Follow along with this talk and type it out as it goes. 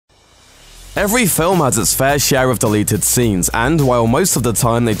Every film has its fair share of deleted scenes, and while most of the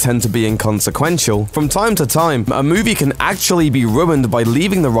time they tend to be inconsequential, from time to time, a movie can actually be ruined by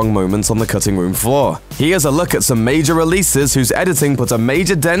leaving the wrong moments on the cutting room floor. Here's a look at some major releases whose editing put a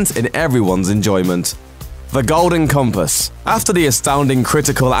major dent in everyone's enjoyment. The Golden Compass. After the astounding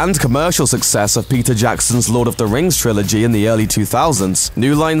critical and commercial success of Peter Jackson's Lord of the Rings trilogy in the early 2000s,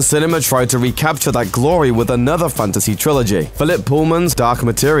 New Line Cinema tried to recapture that glory with another fantasy trilogy, Philip Pullman's Dark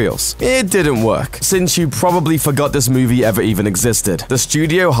Materials. It didn't work, since you probably forgot this movie ever even existed. The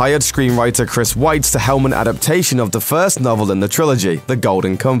studio hired screenwriter Chris Weitz to helm an adaptation of the first novel in the trilogy, The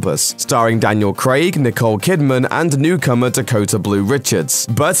Golden Compass, starring Daniel Craig, Nicole Kidman, and newcomer Dakota Blue Richards.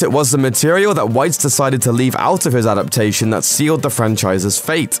 But it was the material that Weitz decided to leave out of his adaptation that sealed the franchise's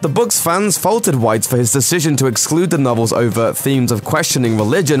fate. The book's fans faulted Weitz for his decision to exclude the novel's overt themes of questioning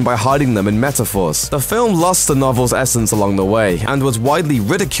religion by hiding them in metaphors. The film lost the novel's essence along the way, and was widely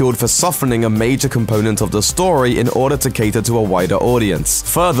ridiculed for softening a major component of the story in order to cater to a wider audience.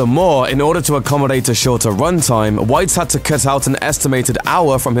 Furthermore, in order to accommodate a shorter runtime, Weitz had to cut out an estimated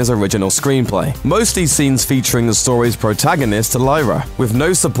hour from his original screenplay, mostly scenes featuring the story's protagonist, Lyra. With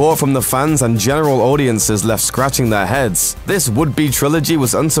no support from the fans and general audiences left scratching their heads, this would-be trilogy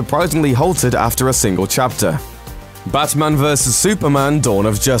was unsurprisingly halted after a single chapter. Batman vs Superman: Dawn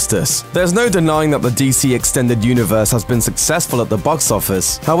of Justice. There's no denying that the DC Extended Universe has been successful at the box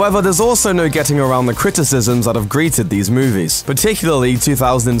office. However, there's also no getting around the criticisms that have greeted these movies, particularly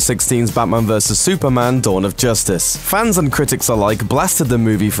 2016's Batman vs Superman: Dawn of Justice. Fans and critics alike blasted the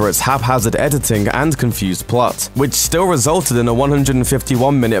movie for its haphazard editing and confused plot, which still resulted in a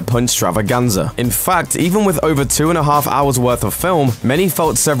 151-minute punch-stravaganza. In fact, even with over 2.5 hours worth of film, many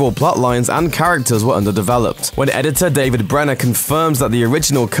felt several plot lines and characters were underdeveloped. When editor David Brenner confirms that the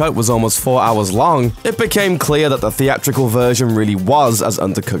original cut was almost 4 hours long, it became clear that the theatrical version really was as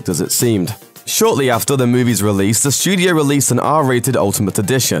undercooked as it seemed. Shortly after the movie's release, the studio released an R-rated Ultimate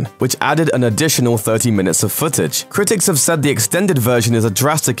Edition, which added an additional 30 minutes of footage. Critics have said the extended version is a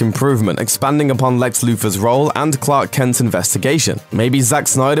drastic improvement, expanding upon Lex Luthor's role and Clark Kent's investigation. Maybe Zack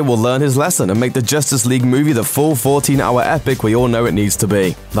Snyder will learn his lesson and make the Justice League movie the full 14-hour epic we all know it needs to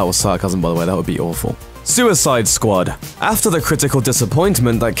be. That was sarcasm, by the way, that would be awful. Suicide Squad. After the critical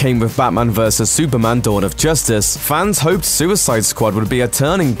disappointment that came with Batman vs Superman: Dawn of Justice, fans hoped Suicide Squad would be a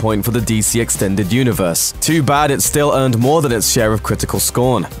turning point for the DC Extended Universe. Too bad it still earned more than its share of critical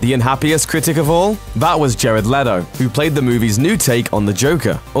scorn. The unhappiest critic of all? That was Jared Leto, who played the movie's new take on the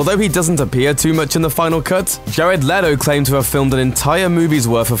Joker. Although he doesn't appear too much in the final cut, Jared Leto claimed to have filmed an entire movie's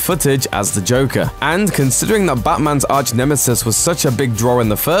worth of footage as the Joker. And considering that Batman's arch-nemesis was such a big draw in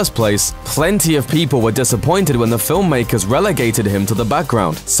the first place, plenty of people were disappointed when the filmmakers relegated him to the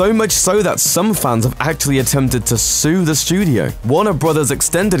background. So much so that some fans have actually attempted to sue the studio. Warner Brothers'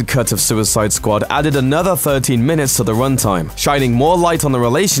 extended cut of Suicide Squad added another 13 minutes to the runtime, shining more light on the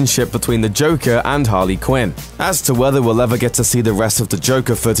relationship between the Joker and Harley Quinn. As to whether we'll ever get to see the rest of the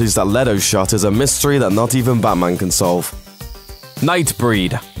Joker footage that Leto shot is a mystery that not even Batman can solve.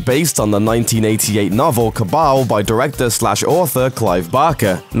 Nightbreed. Based on the 1988 novel Cabal by director/author Clive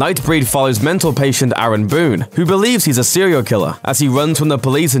Barker, Nightbreed follows mental patient Aaron Boone, who believes he's a serial killer, as he runs from the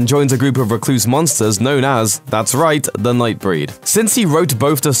police and joins a group of recluse monsters known as, that's right, the Nightbreed. Since he wrote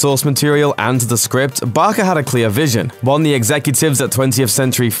both the source material and the script, Barker had a clear vision, one the executives at 20th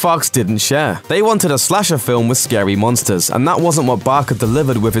Century Fox didn't share. They wanted a slasher film with scary monsters, and that wasn't what Barker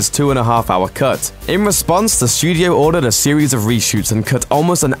delivered with his 2.5-hour cut. In response, the studio ordered a series of reshoots and cut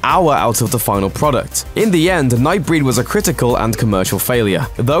almost an hour out of the final product. In the end, Nightbreed was a critical and commercial failure,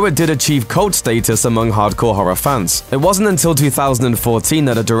 though it did achieve cult status among hardcore horror fans. It wasn't until 2014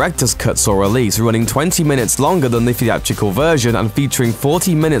 that a director's cut saw release, running 20 minutes longer than the theatrical version and featuring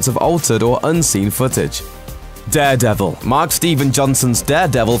 40 minutes of altered or unseen footage. Daredevil. Mark Steven Johnson's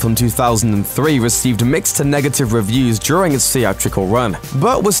Daredevil from 2003 received mixed to negative reviews during its theatrical run,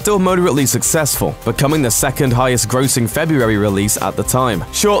 but was still moderately successful, becoming the second highest grossing February release at the time.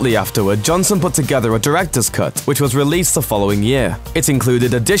 Shortly afterward, Johnson put together a director's cut, which was released the following year. It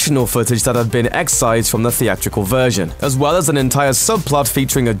included additional footage that had been excised from the theatrical version, as well as an entire subplot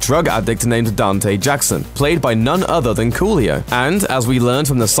featuring a drug addict named Dante Jackson, played by none other than Coolio. And, as we learned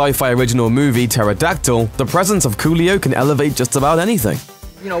from the sci-fi original movie Pterodactyl, the presence of Coolio can elevate just about anything.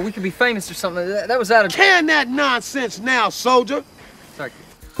 You know, we could be famous or something. That was out of... Can that nonsense now, soldier! Sorry.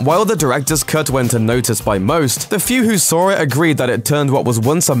 While the director's cut went unnoticed by most, the few who saw it agreed that it turned what was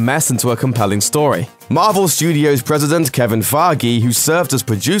once a mess into a compelling story. Marvel Studios president Kevin Feige, who served as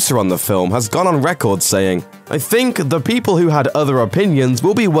producer on the film, has gone on record saying, "I think the people who had other opinions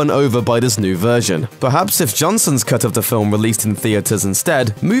will be won over by this new version. Perhaps if Johnson's cut of the film released in theaters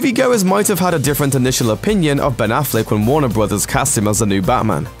instead, moviegoers might have had a different initial opinion of Ben Affleck when Warner Brothers cast him as the new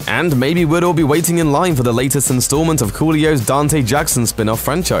Batman. And maybe we'd all be waiting in line for the latest installment of Coolio's Dante Jackson spin-off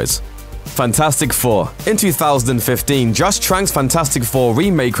franchise." Fantastic Four. In 2015, Josh Trank's Fantastic Four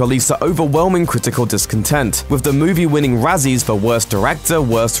remake released to overwhelming critical discontent, with the movie winning Razzies for Worst Director,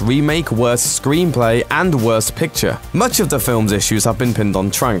 Worst Remake, Worst Screenplay, and Worst Picture. Much of the film's issues have been pinned on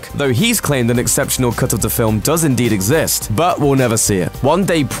Trank, though he's claimed an exceptional cut of the film does indeed exist, but we'll never see it. One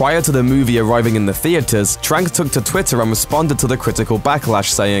day prior to the movie arriving in the theaters, Trank took to Twitter and responded to the critical backlash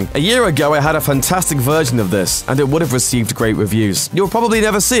saying, "A year ago I had a fantastic version of this, and it would have received great reviews. You'll probably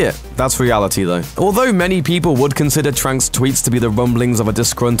never see it." That's reality though. Although many people would consider Trank's tweets to be the rumblings of a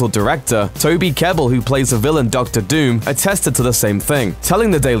disgruntled director, Toby Kebbell, who plays the villain Dr. Doom, attested to the same thing,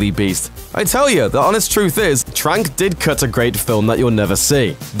 telling the Daily Beast, "I tell you, the honest truth is, Trank did cut a great film that you'll never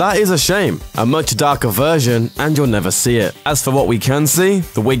see. That is a shame. A much darker version, and you'll never see it. As for what we can see,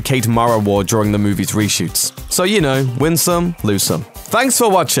 the Wig-Kate Mara war during the movie's reshoots. So you know, win some, lose some." Thanks for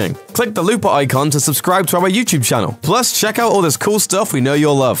watching. Click the looper icon to subscribe to our YouTube channel. Plus, check out all this cool stuff we know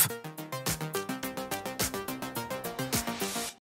you'll love.